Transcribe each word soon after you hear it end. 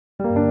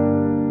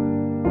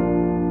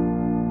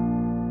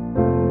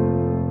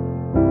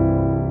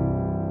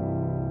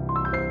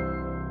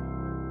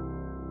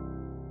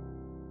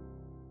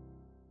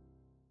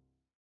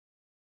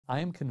I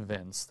am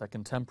convinced that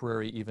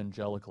contemporary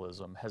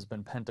evangelicalism has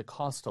been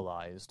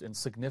Pentecostalized in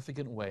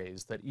significant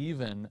ways that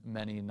even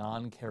many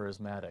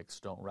non-charismatics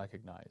don't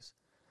recognize.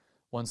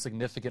 One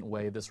significant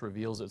way this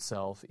reveals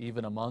itself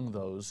even among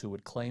those who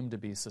would claim to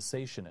be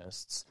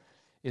cessationists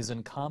is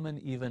in common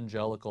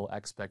evangelical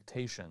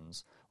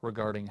expectations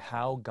regarding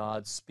how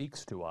God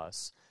speaks to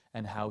us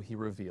and how he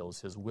reveals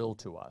his will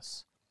to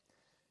us.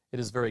 It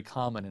is very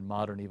common in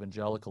modern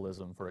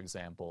evangelicalism, for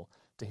example,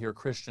 to hear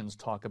Christians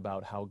talk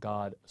about how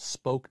God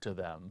spoke to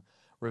them,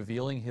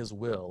 revealing his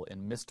will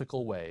in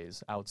mystical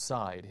ways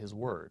outside his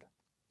word.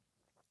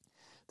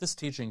 This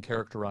teaching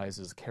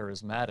characterizes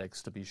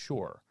charismatics, to be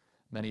sure,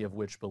 many of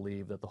which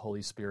believe that the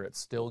Holy Spirit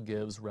still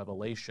gives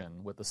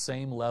revelation with the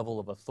same level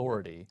of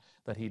authority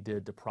that he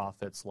did to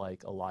prophets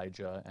like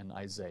Elijah and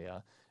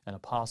Isaiah and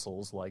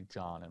apostles like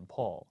John and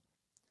Paul.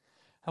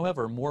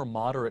 However, more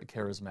moderate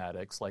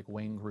charismatics like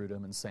Wayne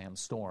Grudem and Sam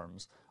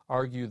Storms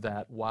argue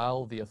that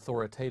while the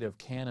authoritative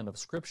canon of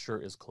Scripture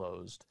is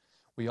closed,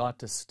 we ought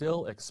to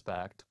still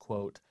expect,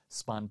 quote,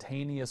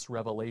 spontaneous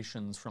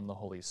revelations from the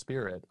Holy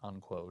Spirit,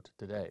 unquote,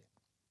 today.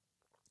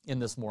 In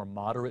this more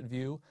moderate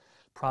view,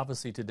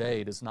 prophecy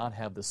today does not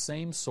have the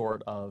same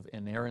sort of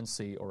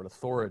inerrancy or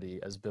authority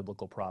as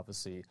biblical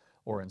prophecy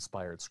or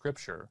inspired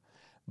Scripture,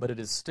 but it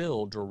is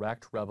still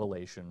direct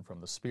revelation from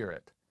the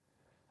Spirit.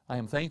 I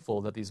am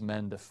thankful that these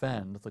men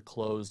defend the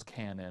closed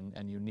canon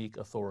and unique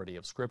authority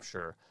of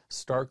Scripture,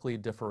 starkly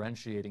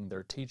differentiating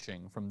their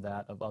teaching from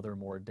that of other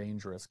more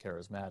dangerous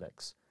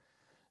charismatics.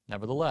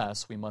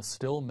 Nevertheless, we must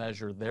still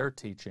measure their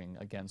teaching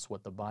against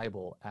what the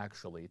Bible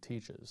actually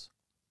teaches.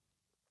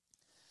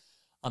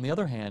 On the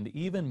other hand,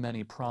 even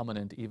many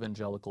prominent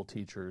evangelical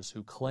teachers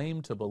who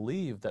claim to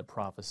believe that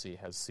prophecy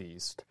has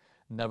ceased,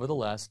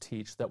 nevertheless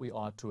teach that we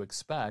ought to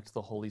expect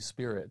the Holy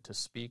Spirit to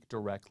speak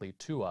directly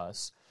to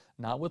us,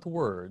 not with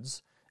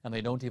words, and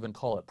they don't even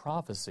call it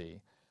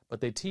prophecy,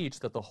 but they teach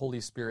that the Holy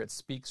Spirit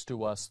speaks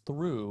to us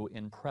through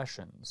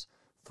impressions,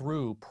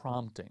 through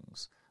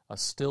promptings, a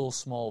still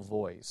small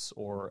voice,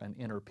 or an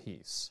inner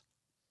peace.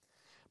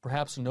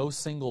 Perhaps no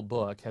single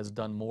book has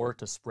done more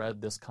to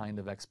spread this kind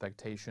of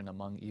expectation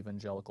among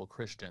evangelical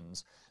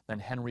Christians than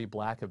Henry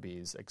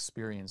Blackaby's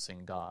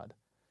Experiencing God.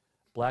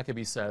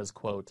 Blackaby says,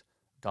 quote,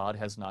 God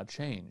has not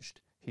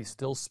changed. He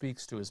still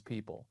speaks to his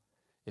people.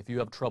 If you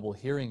have trouble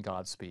hearing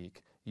God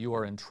speak, you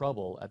are in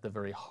trouble at the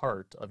very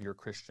heart of your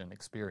Christian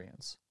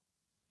experience.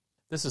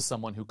 This is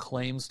someone who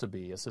claims to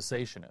be a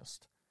cessationist.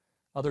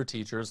 Other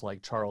teachers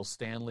like Charles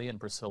Stanley and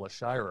Priscilla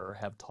Shirer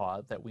have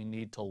taught that we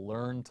need to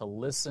learn to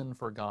listen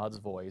for God's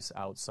voice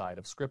outside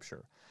of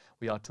Scripture.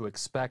 We ought to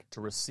expect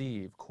to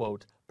receive,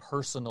 quote,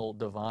 personal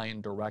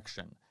divine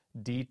direction,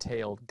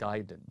 detailed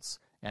guidance,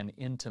 and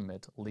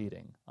intimate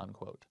leading,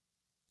 unquote.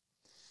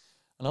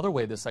 Another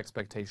way this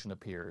expectation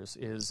appears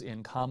is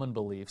in common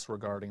beliefs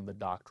regarding the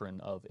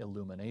doctrine of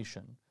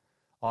illumination.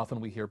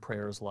 Often we hear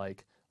prayers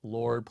like,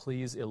 Lord,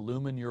 please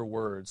illumine your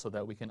word so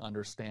that we can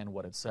understand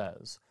what it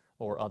says,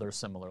 or other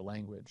similar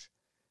language.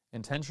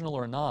 Intentional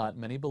or not,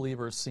 many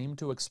believers seem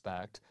to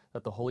expect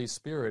that the Holy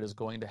Spirit is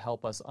going to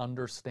help us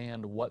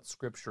understand what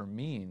Scripture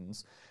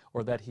means,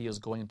 or that he is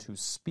going to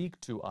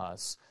speak to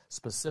us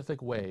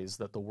specific ways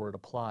that the word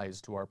applies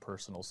to our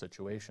personal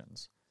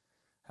situations.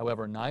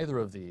 However, neither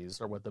of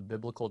these are what the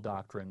biblical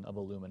doctrine of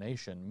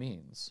illumination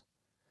means.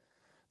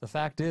 The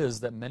fact is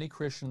that many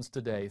Christians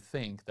today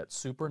think that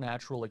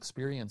supernatural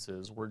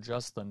experiences were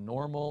just the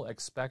normal,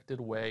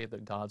 expected way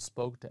that God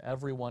spoke to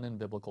everyone in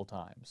biblical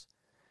times.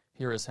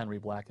 Here is Henry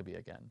Blackaby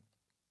again.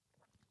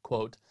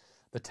 Quote,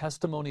 the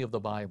testimony of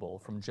the Bible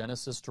from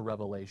Genesis to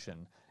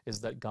Revelation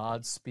is that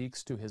God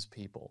speaks to his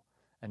people,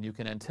 and you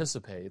can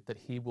anticipate that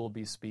he will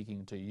be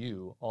speaking to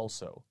you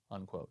also,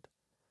 unquote.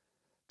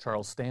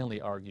 Charles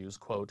Stanley argues,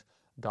 quote,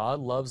 God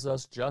loves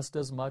us just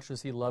as much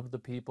as he loved the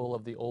people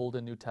of the Old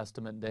and New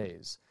Testament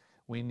days.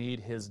 We need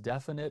his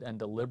definite and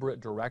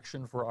deliberate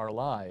direction for our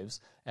lives,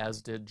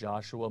 as did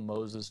Joshua,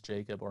 Moses,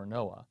 Jacob, or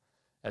Noah.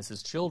 As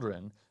his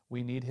children,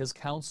 we need his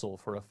counsel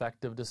for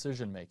effective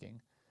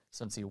decision-making.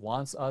 Since he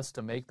wants us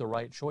to make the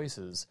right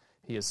choices,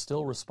 he is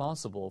still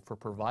responsible for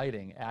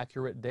providing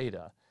accurate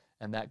data,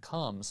 and that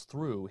comes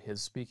through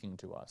his speaking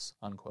to us,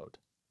 unquote.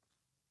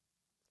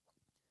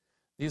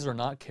 These are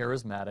not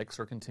charismatics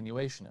or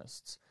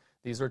continuationists.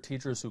 These are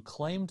teachers who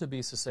claim to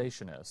be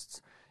cessationists,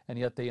 and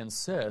yet they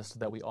insist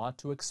that we ought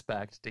to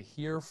expect to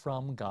hear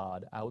from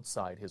God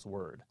outside his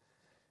word.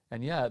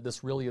 And yet,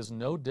 this really is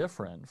no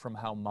different from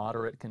how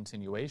moderate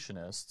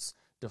continuationists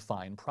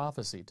define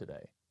prophecy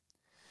today.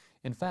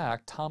 In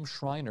fact, Tom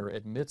Schreiner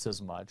admits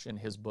as much in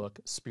his book,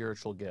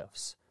 Spiritual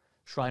Gifts.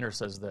 Schreiner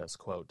says this,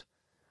 quote,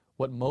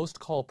 what most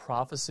call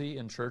prophecy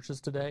in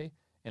churches today,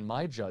 in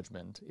my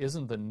judgment,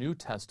 isn't the New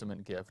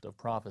Testament gift of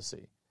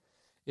prophecy.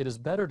 It is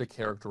better to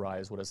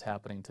characterize what is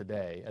happening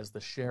today as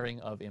the sharing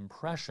of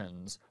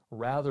impressions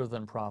rather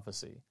than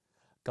prophecy.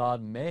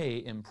 God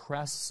may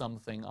impress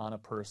something on a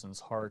person's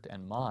heart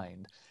and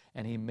mind,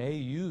 and he may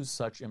use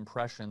such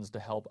impressions to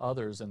help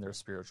others in their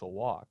spiritual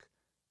walk.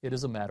 It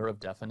is a matter of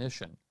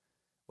definition.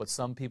 What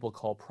some people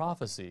call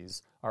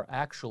prophecies are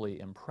actually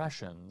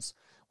impressions,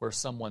 where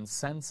someone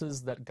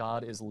senses that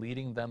God is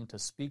leading them to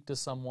speak to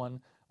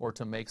someone or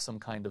to make some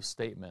kind of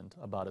statement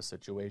about a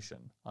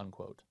situation,"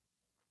 unquote.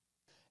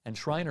 And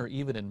Schreiner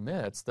even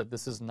admits that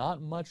this is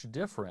not much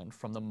different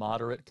from the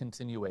moderate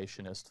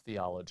continuationist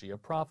theology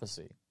of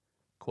prophecy.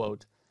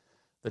 Quote,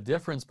 "The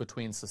difference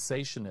between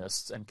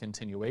cessationists and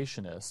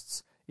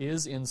continuationists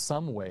is in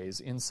some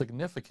ways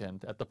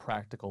insignificant at the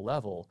practical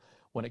level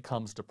when it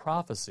comes to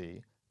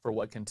prophecy, for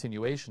what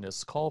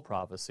continuationists call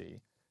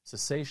prophecy,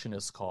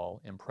 cessationists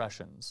call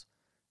impressions.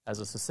 As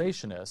a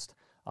cessationist,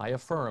 I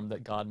affirm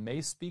that God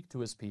may speak to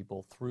his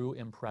people through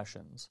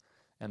impressions,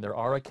 and there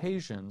are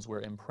occasions where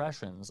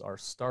impressions are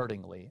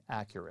startlingly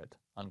accurate,"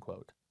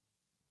 unquote.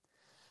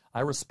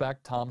 I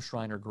respect Tom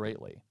Schreiner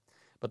greatly,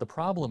 but the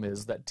problem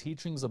is that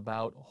teachings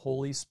about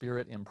Holy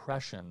Spirit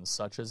impressions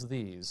such as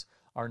these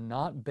are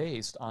not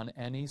based on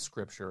any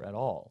scripture at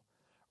all.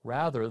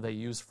 Rather, they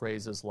use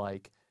phrases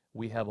like,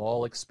 "We have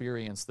all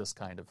experienced this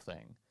kind of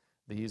thing.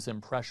 These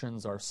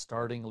impressions are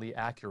startlingly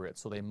accurate,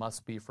 so they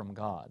must be from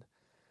God."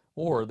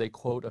 Or they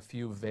quote a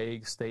few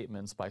vague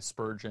statements by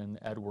Spurgeon,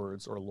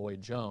 Edwards, or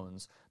Lloyd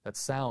Jones that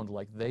sound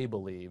like they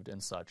believed in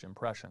such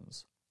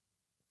impressions.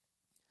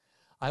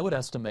 I would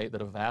estimate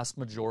that a vast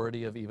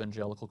majority of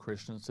evangelical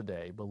Christians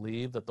today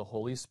believe that the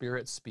Holy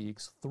Spirit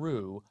speaks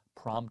through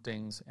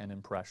promptings and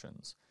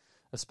impressions,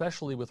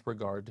 especially with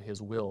regard to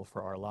his will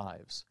for our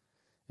lives.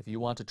 If you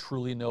want to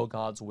truly know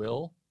God's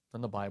will,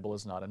 then the Bible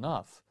is not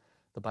enough.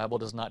 The Bible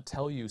does not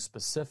tell you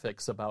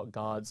specifics about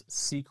God's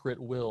secret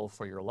will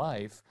for your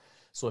life,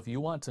 so if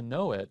you want to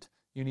know it,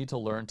 you need to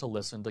learn to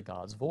listen to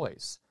God's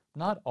voice.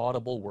 Not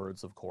audible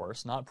words, of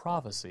course, not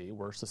prophecy,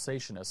 we're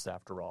cessationists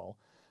after all,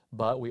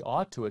 but we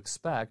ought to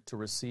expect to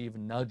receive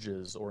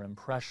nudges or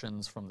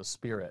impressions from the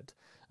Spirit,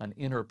 an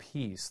inner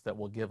peace that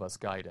will give us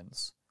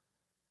guidance.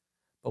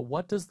 But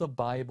what does the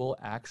Bible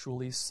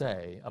actually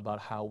say about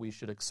how we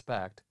should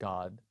expect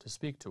God to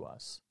speak to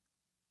us?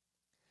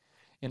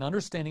 In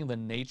understanding the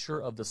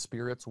nature of the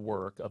Spirit's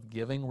work of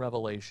giving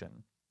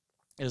revelation,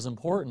 it is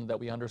important that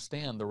we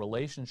understand the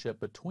relationship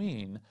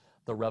between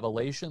the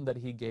revelation that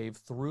he gave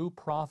through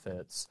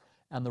prophets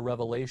and the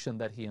revelation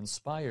that he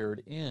inspired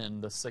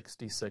in the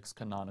 66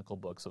 canonical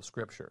books of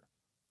Scripture.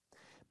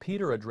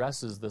 Peter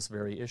addresses this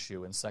very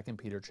issue in 2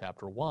 Peter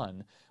chapter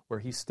 1, where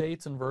he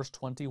states in verse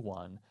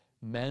 21,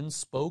 "Men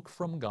spoke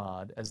from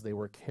God as they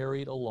were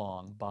carried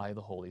along by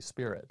the Holy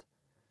Spirit."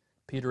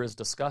 Peter is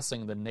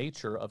discussing the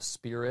nature of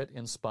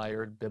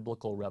Spirit-inspired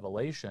biblical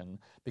revelation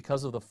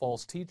because of the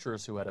false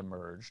teachers who had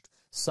emerged,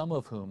 some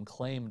of whom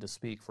claimed to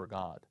speak for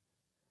God.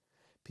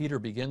 Peter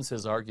begins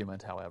his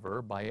argument,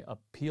 however, by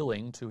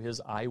appealing to his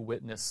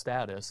eyewitness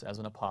status as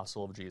an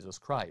apostle of Jesus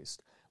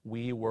Christ.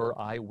 We were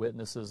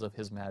eyewitnesses of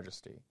his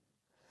majesty.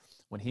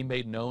 When he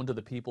made known to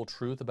the people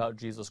truth about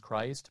Jesus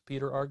Christ,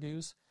 Peter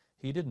argues,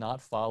 he did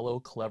not follow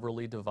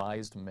cleverly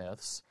devised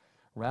myths.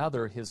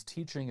 Rather, his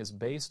teaching is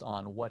based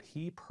on what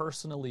he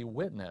personally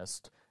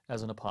witnessed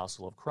as an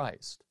apostle of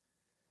Christ.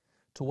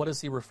 To what is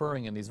he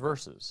referring in these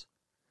verses?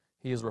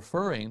 He is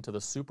referring to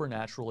the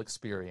supernatural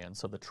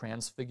experience of the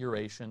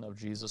transfiguration of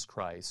Jesus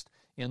Christ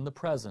in the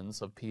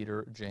presence of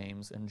Peter,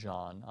 James, and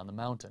John on the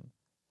mountain.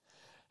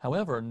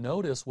 However,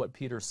 notice what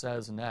Peter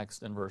says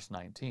next in verse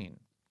 19.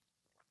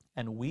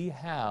 "And we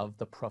have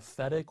the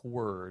prophetic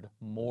word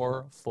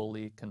more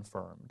fully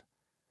confirmed."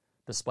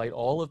 Despite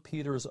all of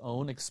Peter's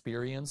own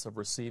experience of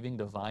receiving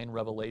divine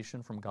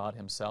revelation from God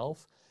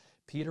himself,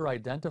 Peter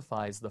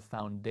identifies the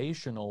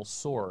foundational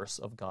source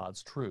of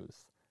God's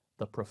truth,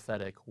 the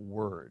prophetic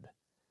word.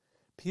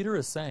 Peter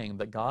is saying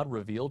that God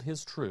revealed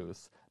his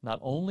truth not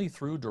only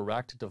through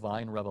direct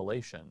divine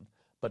revelation,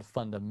 but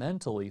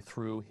fundamentally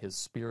through his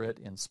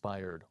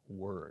Spirit-inspired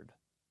word.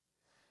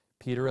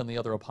 Peter and the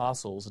other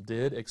apostles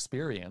did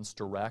experience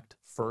direct,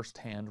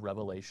 first-hand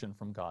revelation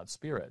from God's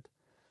Spirit.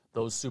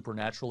 Those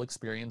supernatural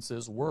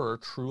experiences were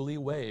truly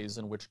ways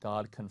in which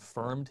God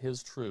confirmed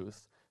his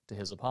truth to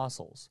his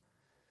apostles.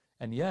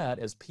 And yet,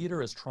 as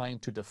Peter is trying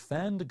to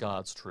defend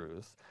God's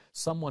truth,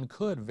 someone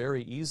could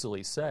very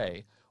easily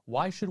say,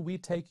 "Why should we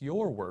take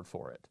your word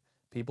for it?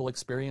 People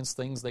experience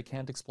things they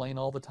can't explain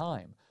all the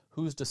time.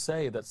 Who's to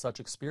say that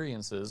such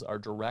experiences are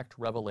direct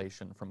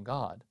revelation from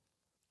God?"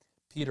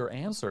 Peter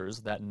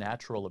answers that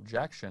natural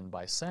objection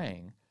by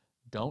saying,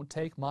 "Don't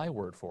take my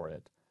word for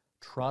it.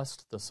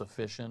 Trust the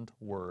sufficient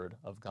word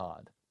of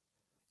God."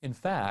 In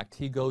fact,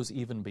 he goes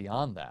even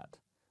beyond that.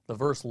 The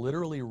verse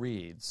literally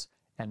reads,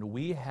 "And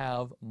we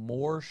have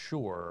more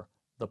sure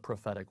the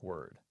prophetic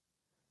word."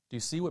 Do you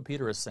see what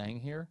Peter is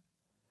saying here?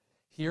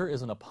 Here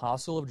is an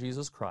apostle of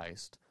Jesus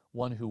Christ,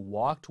 one who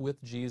walked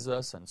with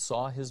Jesus and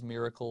saw his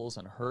miracles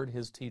and heard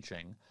his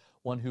teaching,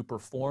 one who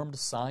performed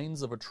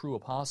signs of a true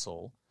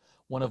apostle,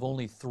 one of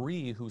only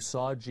 3 who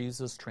saw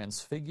Jesus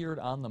transfigured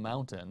on the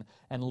mountain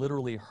and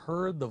literally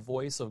heard the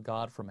voice of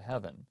God from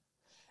heaven.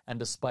 And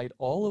despite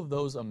all of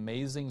those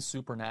amazing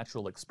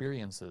supernatural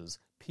experiences,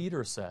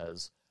 Peter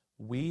says,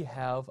 "We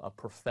have a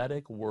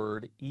prophetic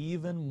word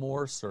even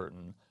more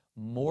certain,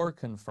 more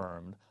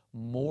confirmed,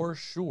 more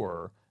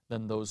sure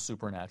than those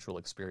supernatural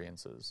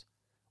experiences.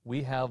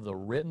 We have the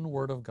written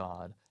Word of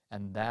God,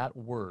 and that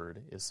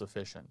Word is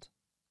sufficient.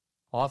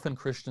 Often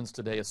Christians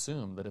today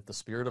assume that if the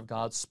Spirit of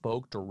God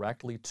spoke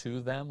directly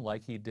to them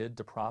like He did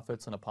to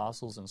prophets and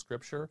apostles in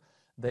Scripture,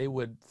 they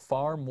would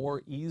far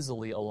more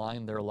easily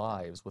align their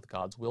lives with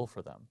God's will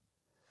for them.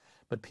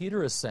 But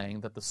Peter is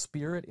saying that the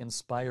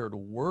Spirit-inspired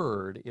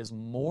Word is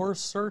more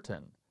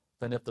certain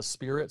than if the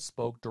Spirit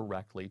spoke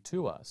directly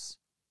to us.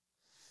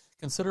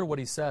 Consider what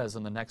he says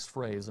in the next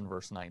phrase in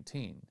verse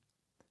 19,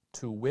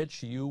 to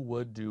which you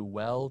would do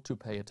well to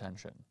pay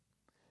attention.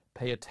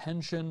 Pay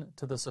attention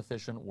to the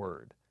sufficient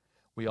Word.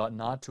 We ought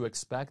not to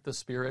expect the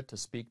Spirit to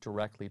speak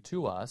directly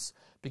to us,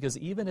 because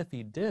even if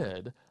He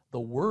did, the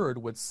Word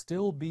would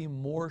still be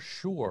more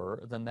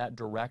sure than that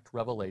direct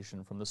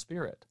revelation from the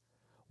Spirit.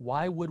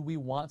 Why would we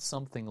want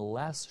something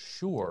less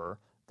sure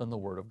than the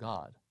Word of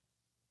God?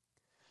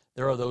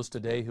 There are those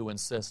today who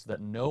insist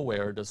that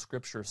nowhere does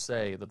Scripture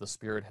say that the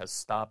Spirit has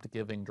stopped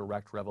giving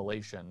direct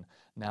revelation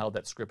now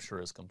that Scripture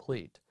is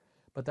complete.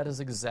 But that is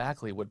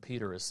exactly what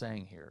Peter is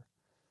saying here.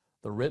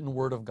 The written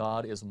Word of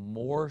God is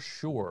more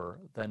sure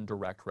than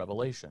direct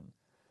revelation.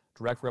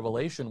 Direct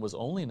revelation was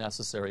only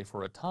necessary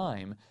for a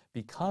time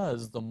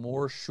because the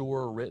more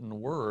sure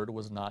written Word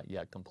was not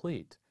yet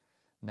complete.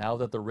 Now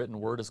that the written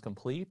Word is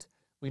complete,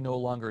 we no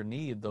longer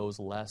need those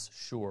less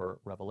sure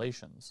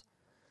revelations.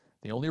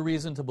 The only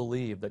reason to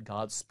believe that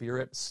God's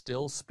Spirit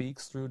still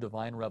speaks through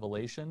divine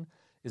revelation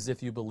is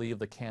if you believe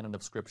the canon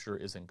of Scripture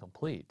is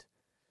incomplete.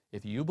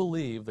 If you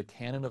believe the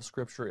canon of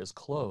Scripture is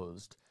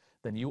closed,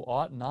 then you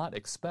ought not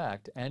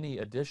expect any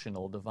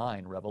additional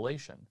divine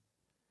revelation.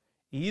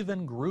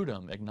 Even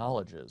Grudem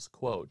acknowledges,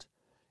 quote,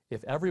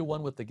 if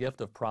everyone with the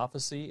gift of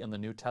prophecy in the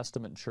New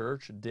Testament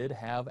church did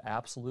have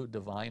absolute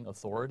divine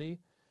authority,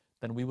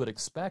 then we would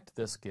expect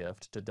this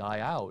gift to die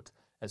out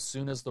as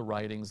soon as the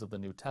writings of the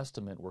New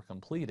Testament were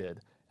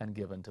completed and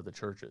given to the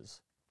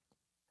churches.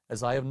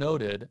 As I have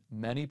noted,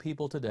 many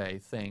people today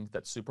think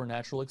that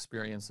supernatural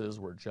experiences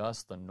were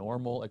just the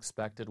normal,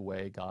 expected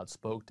way God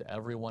spoke to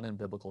everyone in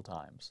biblical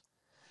times.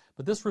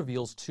 But this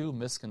reveals two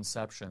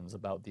misconceptions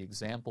about the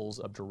examples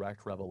of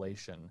direct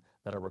revelation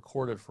that are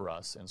recorded for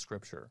us in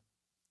Scripture.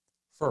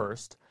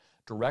 First,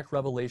 direct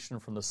revelation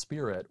from the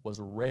Spirit was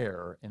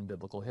rare in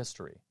biblical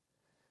history.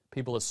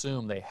 People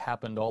assume they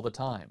happened all the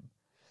time,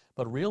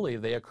 but really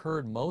they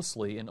occurred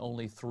mostly in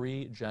only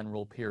three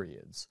general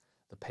periods: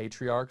 the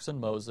patriarchs and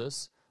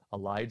Moses,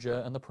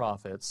 Elijah and the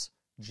prophets,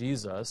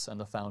 Jesus and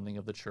the founding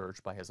of the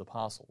church by His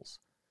apostles.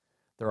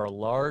 There are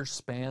large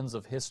spans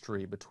of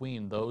history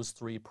between those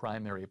three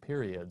primary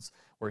periods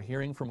where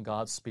hearing from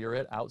God's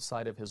Spirit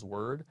outside of His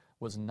Word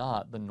was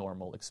not the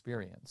normal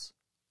experience.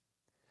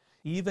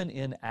 Even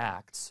in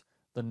Acts,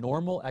 the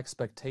normal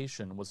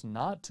expectation was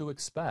not to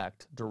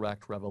expect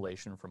direct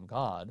revelation from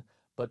God,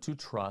 but to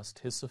trust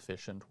His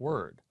sufficient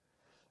Word.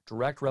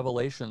 Direct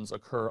revelations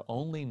occur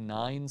only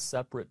 9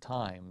 separate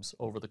times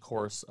over the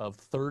course of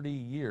 30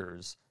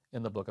 years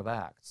in the book of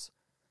Acts.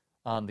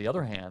 On the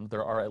other hand,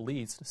 there are at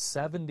least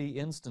 70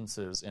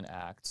 instances in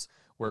Acts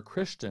where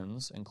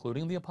Christians,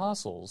 including the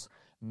apostles,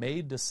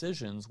 made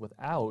decisions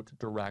without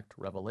direct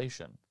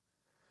revelation.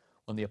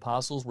 When the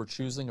apostles were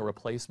choosing a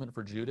replacement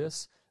for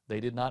Judas,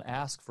 they did not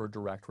ask for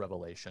direct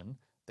revelation.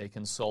 They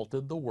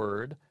consulted the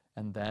Word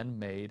and then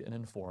made an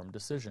informed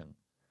decision.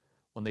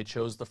 When they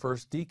chose the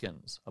first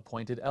deacons,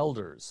 appointed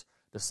elders,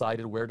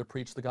 decided where to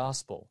preach the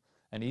gospel,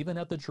 and even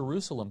at the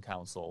Jerusalem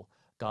Council,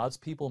 God's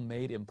people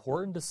made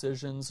important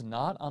decisions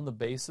not on the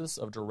basis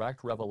of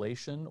direct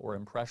revelation or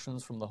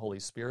impressions from the Holy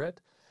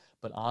Spirit,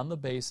 but on the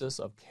basis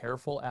of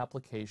careful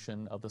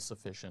application of the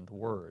sufficient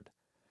Word.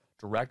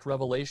 Direct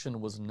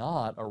revelation was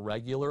not a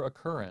regular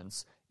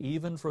occurrence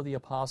even for the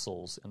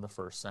apostles in the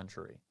first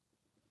century.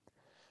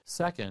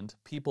 Second,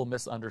 people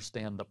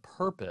misunderstand the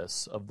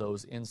purpose of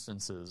those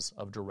instances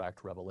of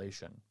direct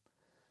revelation.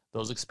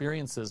 Those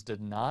experiences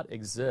did not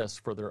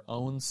exist for their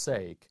own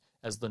sake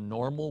as the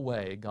normal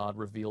way God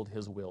revealed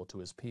His will to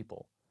His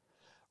people.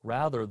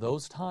 Rather,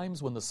 those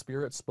times when the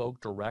Spirit spoke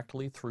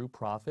directly through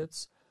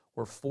prophets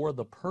were for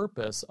the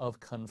purpose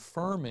of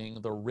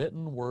confirming the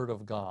written Word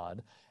of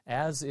God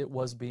as it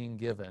was being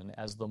given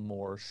as the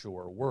more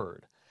sure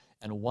Word.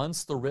 And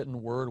once the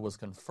written Word was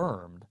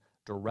confirmed,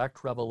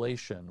 direct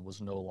revelation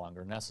was no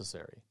longer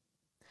necessary.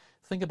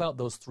 Think about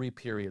those 3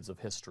 periods of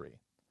history.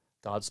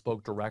 God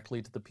spoke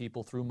directly to the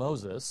people through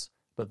Moses,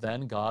 but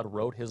then God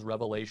wrote His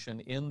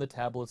revelation in the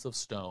tablets of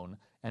stone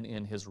and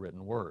in His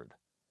written Word.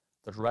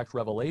 The direct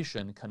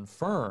revelation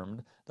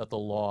confirmed that the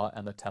law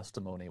and the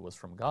testimony was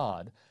from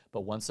God,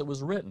 but once it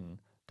was written,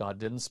 God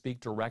didn't speak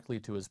directly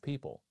to His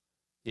people.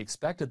 He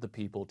expected the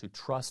people to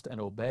trust and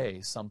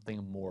obey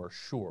something more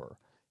sure,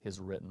 His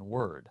written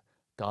Word.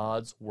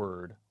 God's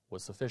Word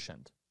was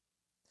sufficient.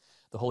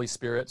 The Holy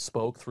Spirit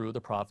spoke through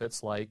the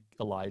prophets like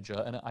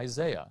Elijah and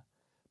Isaiah,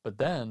 but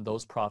then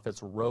those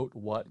prophets wrote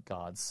what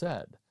God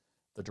said.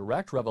 The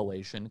direct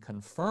revelation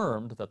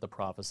confirmed that the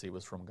prophecy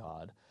was from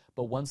God,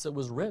 but once it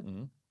was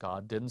written,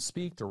 God didn't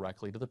speak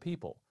directly to the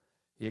people.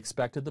 He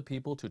expected the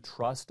people to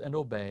trust and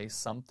obey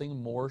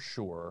something more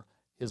sure,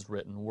 his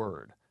written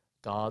word.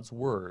 God's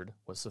word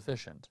was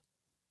sufficient.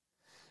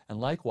 And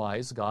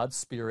likewise, God's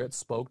Spirit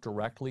spoke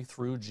directly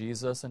through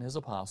Jesus and his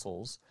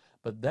apostles,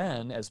 but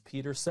then, as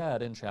Peter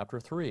said in chapter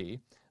 3,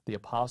 the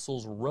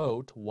apostles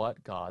wrote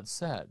what God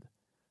said.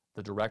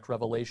 The direct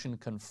revelation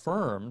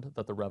confirmed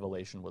that the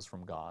revelation was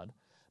from God,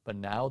 but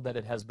now that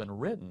it has been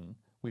written,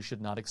 we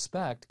should not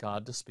expect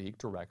God to speak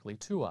directly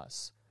to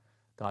us.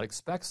 God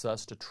expects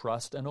us to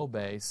trust and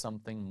obey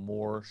something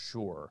more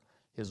sure,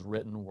 his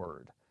written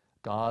word.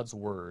 God's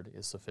word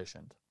is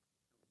sufficient.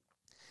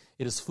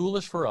 It is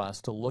foolish for us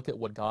to look at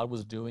what God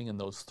was doing in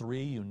those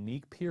 3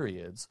 unique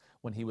periods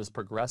when he was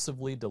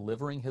progressively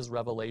delivering his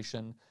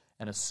revelation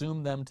and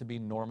assume them to be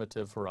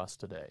normative for us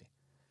today.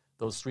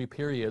 Those 3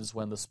 periods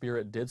when the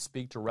Spirit did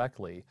speak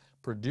directly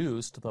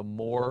produced the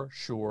more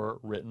sure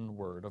written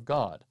word of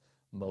God.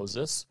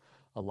 Moses,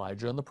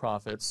 Elijah and the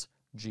prophets,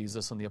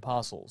 Jesus and the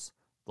apostles,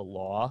 the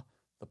law,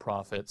 the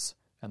prophets,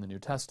 and the New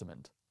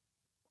Testament.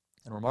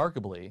 And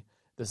remarkably,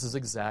 this is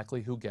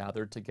exactly who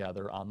gathered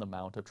together on the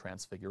Mount of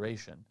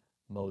Transfiguration: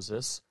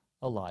 Moses,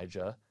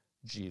 Elijah,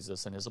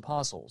 Jesus, and his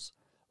apostles,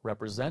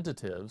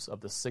 representatives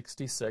of the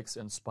 66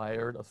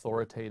 inspired,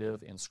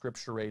 authoritative,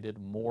 inscripturated,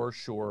 more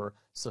sure,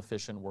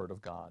 sufficient Word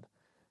of God.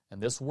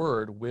 And this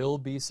Word will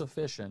be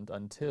sufficient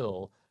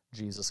until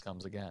Jesus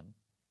comes again.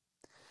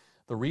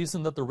 The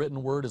reason that the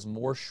written Word is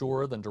more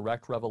sure than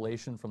direct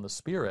revelation from the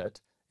Spirit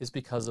is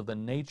because of the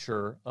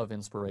nature of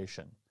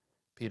inspiration.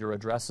 Peter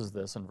addresses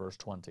this in verse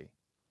 20.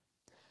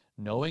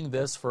 Knowing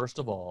this, first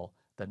of all,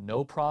 that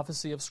no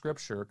prophecy of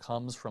Scripture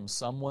comes from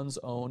someone's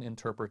own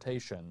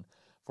interpretation,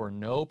 for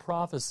no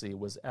prophecy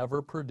was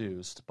ever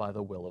produced by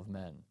the will of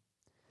men.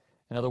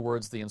 In other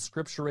words, the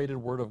inscripturated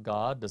Word of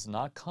God does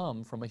not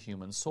come from a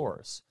human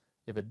source.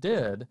 If it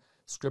did,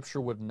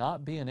 Scripture would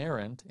not be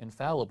inerrant,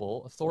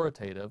 infallible,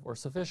 authoritative, or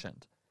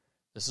sufficient.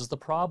 This is the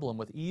problem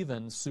with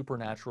even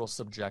supernatural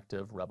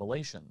subjective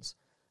revelations.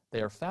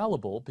 They are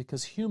fallible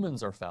because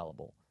humans are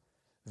fallible.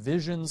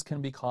 Visions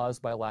can be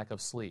caused by lack of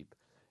sleep.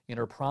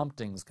 Inner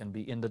promptings can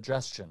be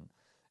indigestion,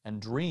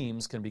 and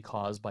dreams can be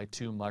caused by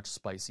too much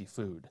spicy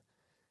food.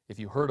 If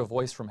you heard a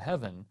voice from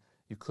heaven,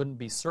 you couldn't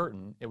be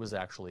certain it was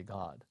actually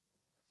God.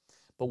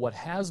 But what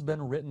has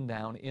been written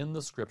down in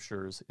the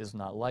Scriptures is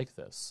not like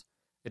this.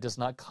 It does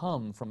not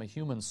come from a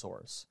human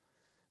source.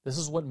 This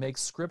is what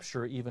makes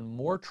Scripture even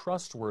more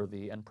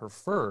trustworthy and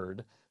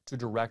preferred to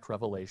direct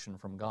revelation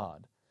from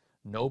God.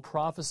 No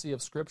prophecy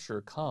of Scripture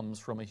comes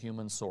from a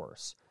human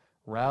source.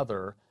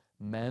 Rather,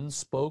 men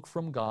spoke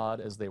from God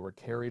as they were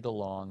carried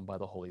along by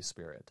the Holy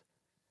Spirit.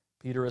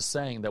 Peter is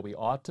saying that we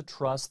ought to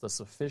trust the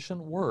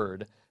sufficient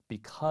Word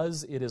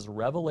because it is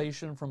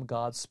revelation from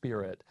God's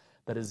Spirit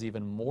that is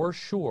even more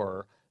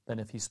sure than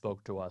if he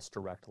spoke to us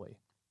directly.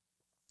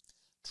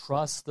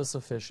 Trust the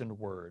sufficient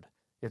Word.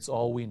 It's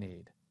all we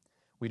need.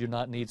 We do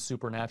not need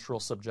supernatural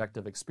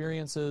subjective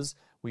experiences.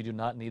 We do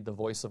not need the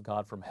voice of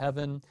God from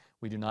heaven.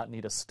 We do not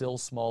need a still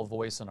small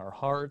voice in our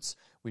hearts.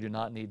 We do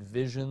not need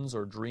visions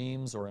or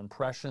dreams or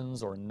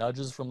impressions or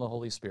nudges from the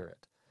Holy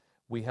Spirit.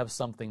 We have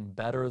something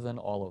better than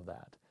all of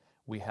that.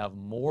 We have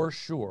more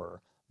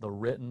sure the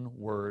written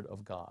Word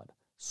of God.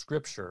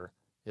 Scripture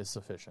is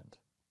sufficient.